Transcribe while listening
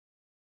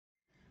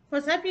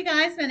What's up, you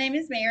guys? My name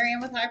is Mary.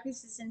 I'm with High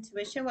Priestess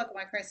Intuition. Welcome,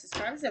 my current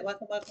subscribers, and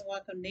welcome,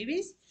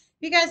 newbies. If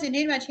you guys are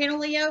new to my channel,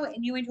 Leo,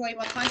 and you enjoy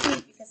my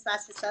content, you can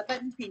smash the sub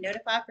button to be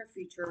notified for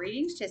future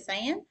readings. Just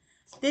saying.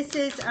 This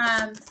is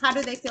how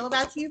do they feel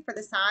about you for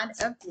the sign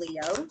of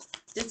Leo.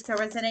 This can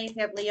resonate if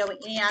you have Leo in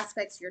any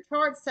aspects of your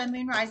chart: Sun,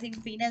 Moon, Rising,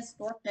 Venus,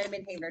 North Node,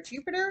 Midheaven, or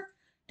Jupiter.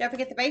 Don't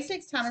forget the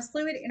basics. Time is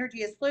fluid.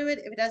 Energy is fluid.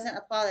 If it doesn't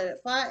apply, let it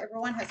apply.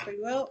 Everyone has free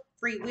will.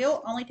 Free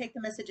will. Only take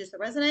the messages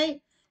that resonate.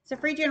 It's a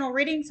free general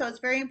reading, so it's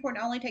very important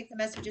to only take the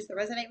messages that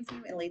resonate with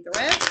you and leave the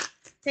rest.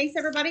 Thanks,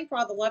 everybody, for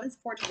all the love and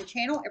support to the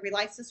channel. Every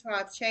like,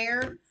 subscribe,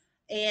 share,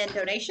 and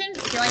donation.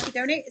 If you'd like to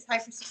donate, it's High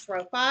Priestess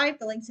 5.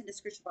 The link's in the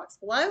description box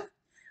below.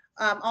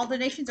 All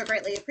donations are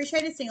greatly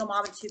appreciated. Single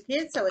mom and 2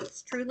 kids, so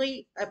it's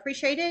truly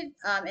appreciated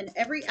in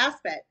every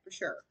aspect, for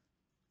sure.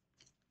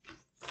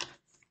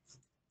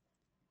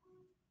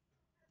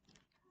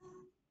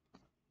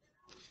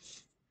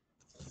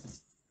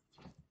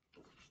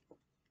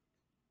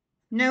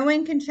 No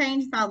one can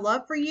change my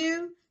love for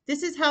you.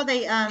 This is how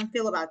they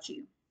feel about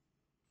you.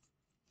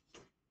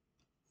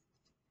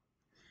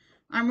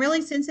 I'm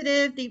really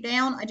sensitive deep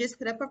down. I just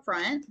put up a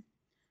front.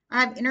 I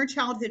have inner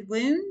childhood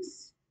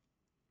wounds.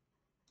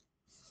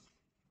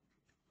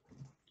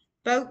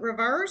 Boat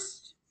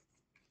reversed.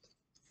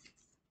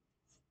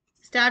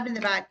 Stabbed in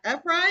the back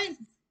upright.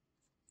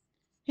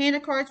 Hand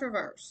of cards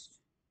reversed.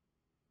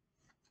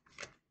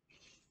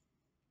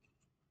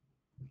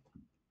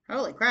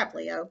 Holy crap,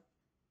 Leo.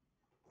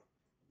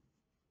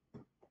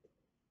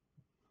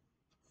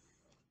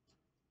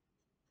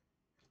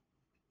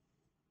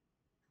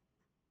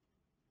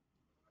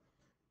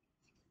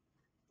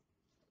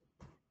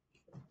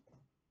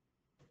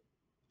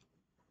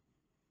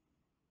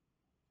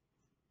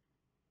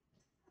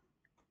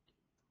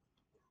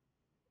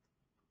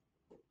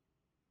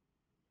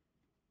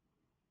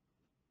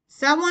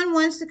 Someone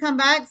wants to come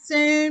back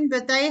soon,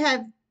 but they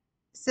have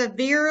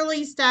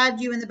severely stabbed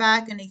you in the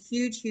back in a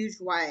huge, huge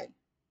way.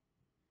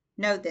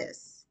 Know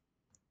this.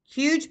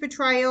 Huge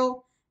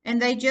betrayal,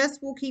 and they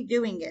just will keep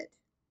doing it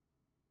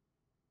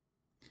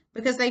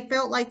because they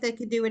felt like they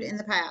could do it in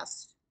the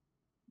past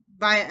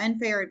by an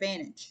unfair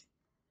advantage.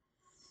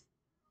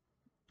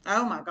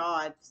 Oh my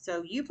God.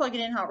 So you plug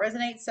it in how it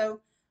resonates.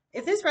 So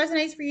if this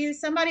resonates for you,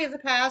 somebody of the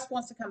past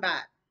wants to come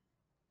back.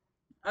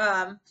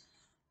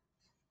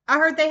 I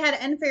heard they had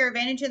an unfair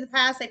advantage in the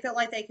past. They felt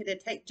like they could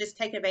just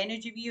take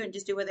advantage of you and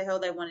just do what the hell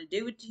they want to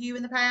do to you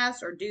in the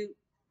past, or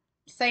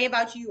say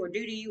about you, or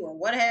do to you, or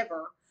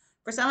whatever.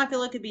 For some, I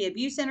feel it could be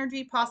abuse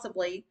energy,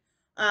 possibly.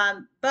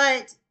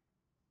 But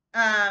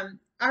I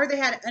heard they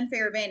had an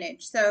unfair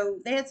advantage. So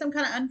they had some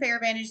kind of unfair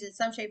advantage in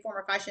some shape, form,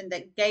 or fashion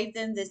that gave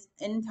them this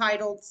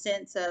entitled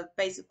sense of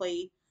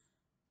basically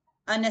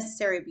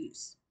unnecessary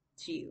abuse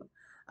to you.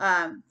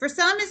 For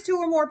some, it's 2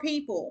 or more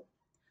people.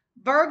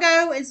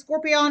 Virgo and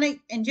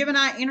Scorpionic and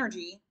Gemini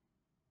energy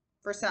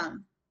for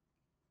some.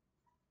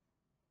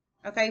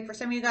 Okay, for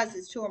some of you guys,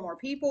 it's 2 or more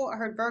people. I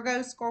heard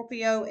Virgo,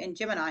 Scorpio, and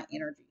Gemini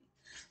energy.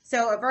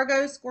 So a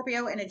Virgo,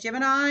 Scorpio, and a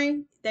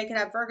Gemini, they could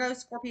have Virgo,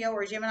 Scorpio,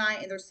 or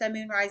Gemini in their Sun,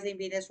 Moon, Rising,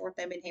 Venus, North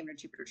Node, Midheaven, or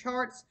Jupiter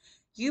charts.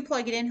 You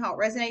plug it in how it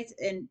resonates,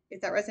 and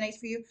if that resonates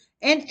for you.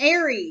 And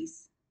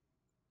Aries.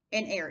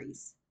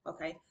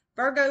 Okay.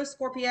 Virgo,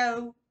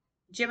 Scorpio,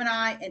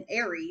 Gemini, and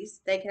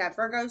Aries. They could have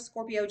Virgo,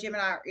 Scorpio,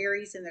 Gemini, or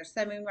Aries in their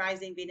Sun, Moon,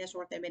 Rising, Venus,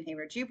 North Node, Midheaven,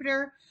 or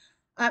Jupiter.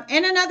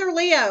 And another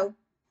Leo.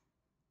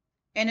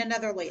 And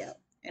another Leo.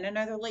 And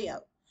another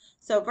Leo.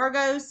 So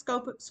Virgo,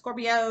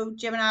 Scorpio,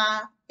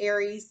 Gemini,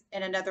 Aries,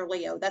 and another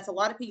Leo. That's a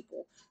lot of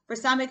people. For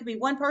some, it could be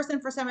 1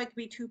 person. For some, it could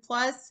be 2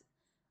 plus,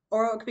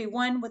 or it could be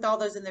 1 with all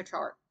those in their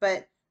chart.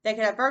 But they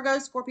could have Virgo,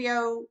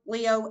 Scorpio,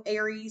 Leo,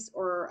 Aries,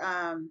 or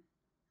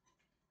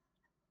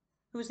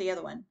who was the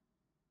other one?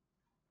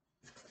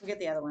 Forget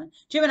the other one.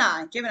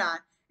 Gemini.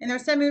 And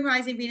there's Sun, Moon,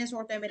 Rising, Venus,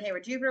 North Node,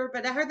 Midheaven, Jupiter.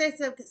 But I heard they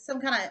have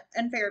some kind of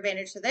unfair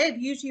advantage. So they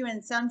abuse you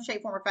in some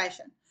shape, form, or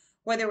fashion.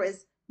 Whether it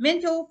was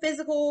mental,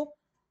 physical,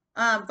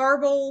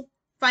 verbal,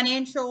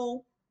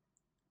 financial,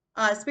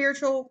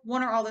 spiritual,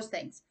 1 or all those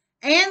things.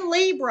 And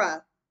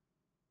Libra.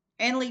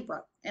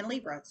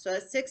 So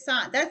that's 6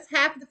 signs. That's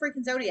half of the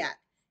freaking zodiac.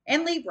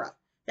 And Libra.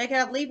 They could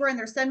have Libra in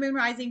their Sun, Moon,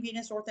 Rising,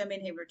 Venus, North Node,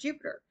 Midheaven, or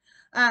Jupiter.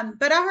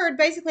 But I heard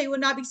basically it would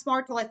not be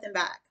smart to let them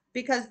back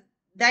because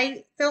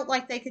they felt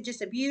like they could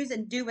just abuse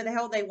and do what the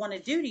hell they want to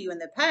do to you in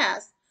the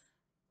past.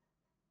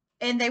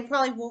 And they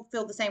probably will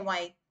feel the same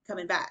way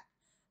coming back.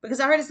 Because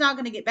I heard it's not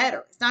going to get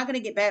better. It's not going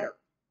to get better.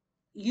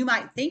 You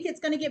might think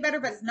it's going to get better,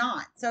 but it's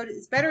not. So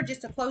it's better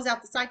just to close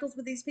out the cycles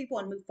with these people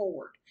and move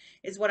forward,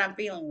 is what I'm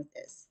feeling with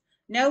this.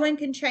 No one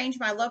can change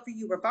my love for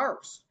you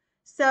reversed.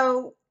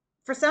 So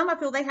for some, I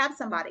feel they have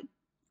somebody.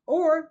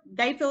 Or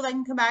they feel they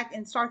can come back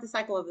and start the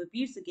cycle of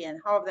abuse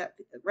again, however that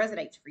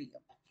resonates for you.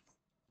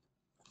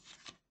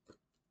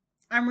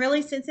 I'm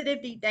really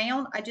sensitive deep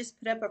down. I just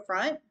put up a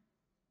front.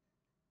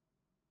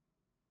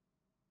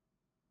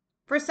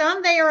 For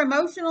some, they are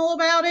emotional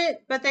about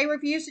it, but they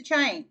refuse to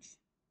change.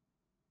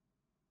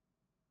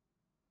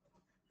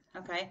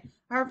 Okay.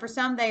 Or for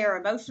some, they are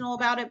emotional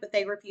about it, but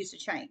they refuse to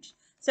change.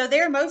 So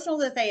they're emotional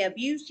that they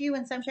abused you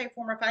in some shape,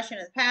 form, or fashion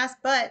in the past,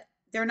 but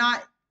they're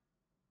not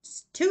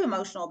too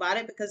emotional about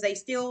it because they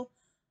still,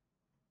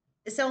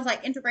 it sounds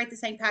like, integrate the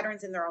same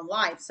patterns in their own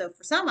life. So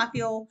for some, I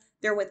feel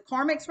they're with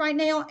karmics right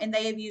now and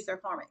they abuse their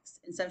karmics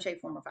in some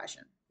shape, form, or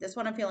fashion. That's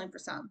what I'm feeling for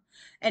some.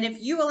 And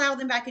if you allow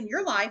them back in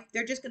your life,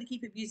 they're just going to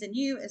keep abusing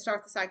you and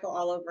start the cycle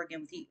all over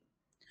again with you.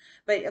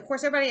 But of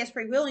course, everybody has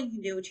free will and you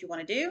can do what you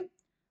want to do.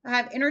 I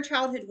have inner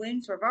childhood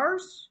wounds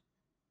reversed.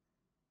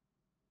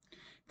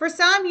 For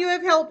some, you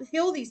have helped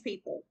heal these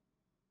people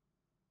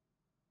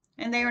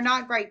and they are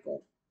not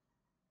grateful.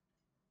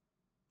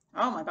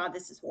 Oh my God,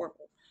 this is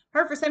horrible.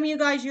 Her, for some of you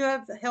guys, you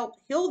have helped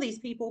heal these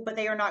people, but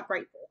they are not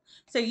grateful.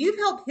 So you've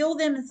helped heal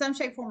them in some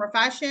shape, form, or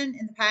fashion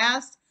in the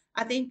past.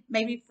 I think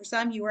maybe for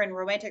some, you were in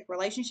romantic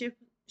relationships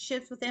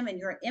with them and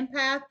you're an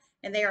empath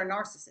and they are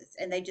narcissists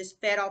and they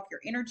just fed off your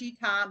energy,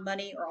 time,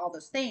 money, or all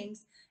those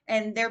things.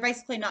 And they're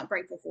basically not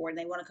grateful for it. And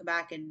they want to come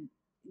back and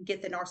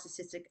get the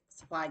narcissistic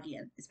supply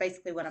again. It's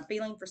basically what I'm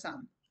feeling for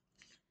some.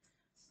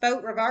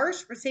 Boat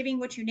reverse, receiving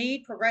what you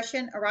need,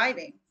 progression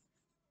arriving.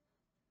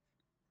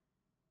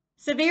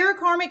 Severe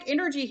karmic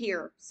energy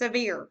here.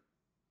 Severe.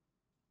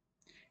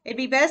 It'd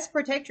be best to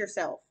protect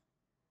yourself.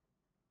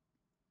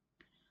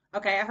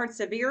 Okay, I heard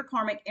severe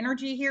karmic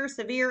energy here.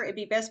 Severe, it'd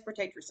be best to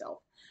protect yourself.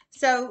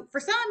 So for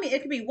some,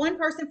 it could be one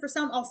person. For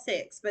some, all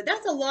six. But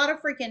that's a lot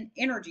of freaking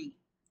energy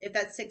if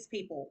that's six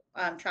people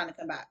trying to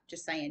come back.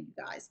 Just saying,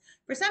 you guys.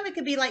 For some, it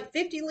could be like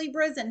 50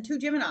 Libras and 2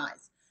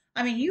 Geminis.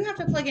 I mean, you have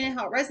to plug it in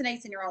how it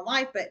resonates in your own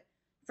life. But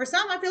for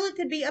some, I feel it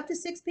could be up to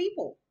 6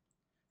 people.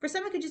 For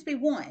some, it could just be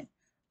one.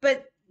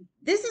 But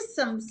this is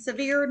some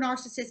severe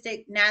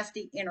narcissistic,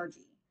 nasty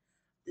energy.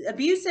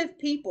 Abusive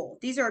people.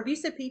 These are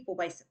abusive people,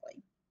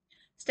 basically.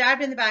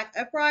 Stabbed in the back,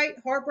 upright,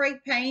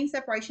 heartbreak, pain,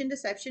 separation,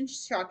 deception,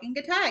 shocking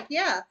attack.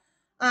 Yeah.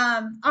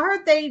 I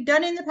heard they've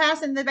done it in the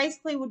past and they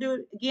basically will do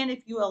it again if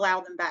you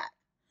allow them back.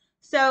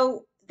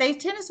 So they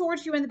 10 of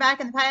swords you in the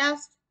back in the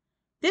past.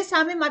 This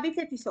time it might be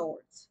 50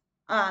 swords.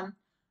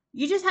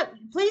 You just have,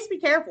 please be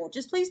careful.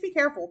 Just please be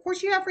careful. Of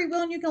course, you have free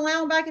will and you can allow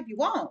them back if you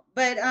want.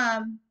 But,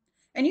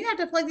 and you have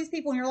to plug these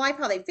people in your life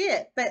how they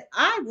fit. But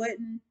I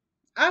wouldn't.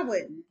 I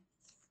wouldn't.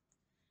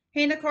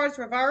 Hand of cards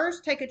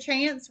reverse. Take a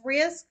chance.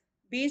 Risk.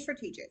 Be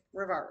strategic.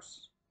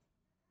 Reverse.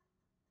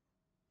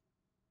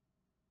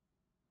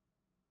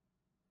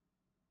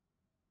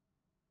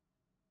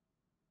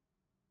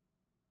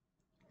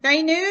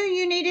 They knew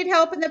you needed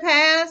help in the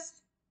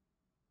past,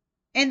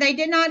 and they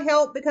did not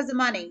help because of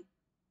money.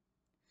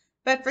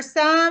 But for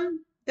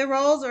some, the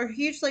roles are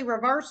hugely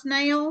reversed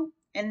now,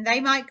 and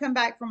they might come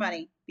back for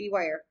money.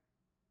 Beware.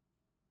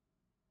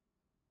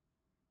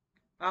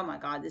 Oh my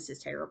God, this is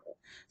terrible.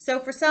 So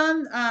for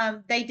some,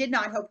 they did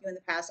not help you in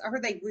the past. I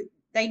heard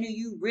they knew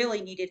you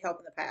really needed help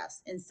in the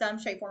past in some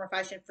shape, form, or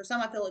fashion. For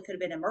some, I feel it could have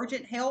been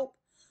emergent help.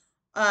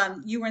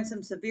 You were in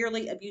some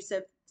severely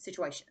abusive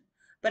situation.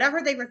 But I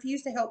heard they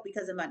refused to help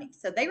because of money.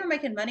 So they were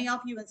making money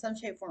off you in some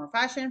shape, form, or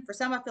fashion. For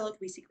some, I feel it could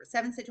be Secret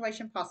 7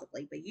 situation,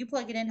 possibly. But you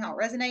plug it in how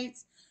it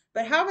resonates.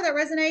 But however that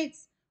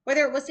resonates,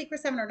 whether it was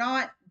Secret 7 or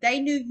not, they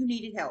knew you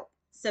needed help.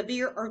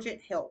 Severe, urgent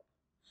help.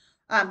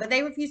 But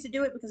they refused to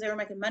do it because they were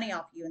making money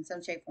off you in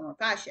some shape, form, or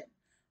fashion.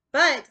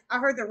 But I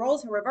heard the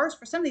roles are reversed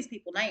for some of these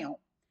people now.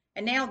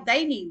 And now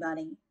they need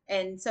money.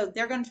 And so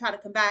they're going to try to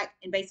come back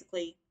and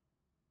basically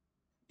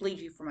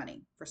bleed you for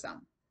money for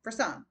some. For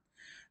some.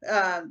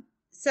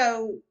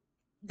 So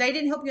they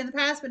didn't help you in the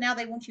past, but now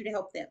they want you to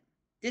help them.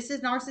 This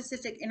is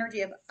narcissistic energy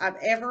if I've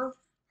ever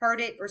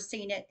heard it or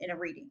seen it in a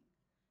reading.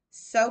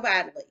 So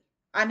badly.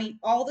 I mean,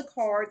 all the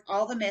cards,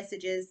 all the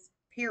messages,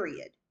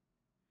 period.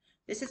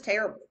 This is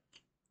terrible.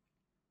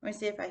 Let me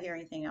see if I hear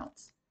anything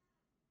else.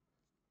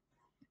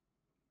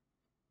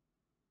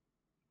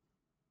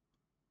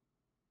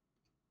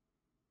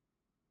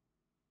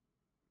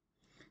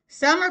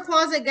 Some are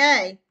closet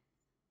gay.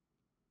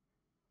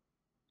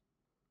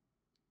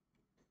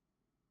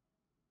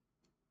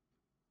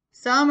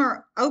 Some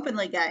are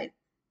openly gay.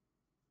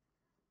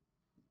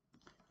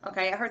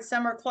 Okay, I heard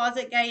some are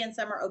closet gay and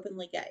some are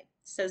openly gay.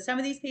 So some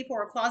of these people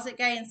are closet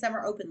gay and some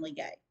are openly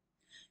gay.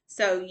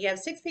 So you have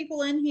 6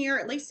 people in here,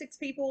 at least 6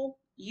 people.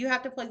 You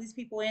have to plug these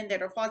people in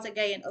that are closet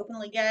gay and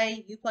openly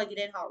gay. You plug it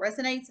in how it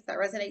resonates, if that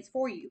resonates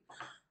for you.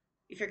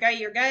 If you're gay,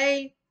 you're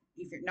gay.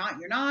 If you're not,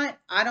 you're not.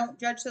 I don't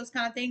judge those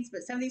kind of things,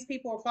 but some of these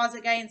people are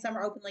closet gay and some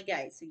are openly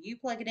gay. So you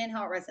plug it in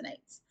how it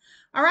resonates.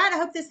 All right, I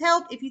hope this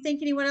helped. If you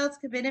think anyone else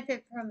could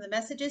benefit from the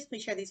messages,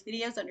 please share these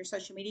videos on your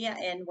social media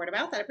and word of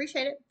mouth. I'd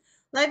appreciate it.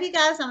 Love you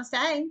guys.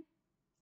 Namaste.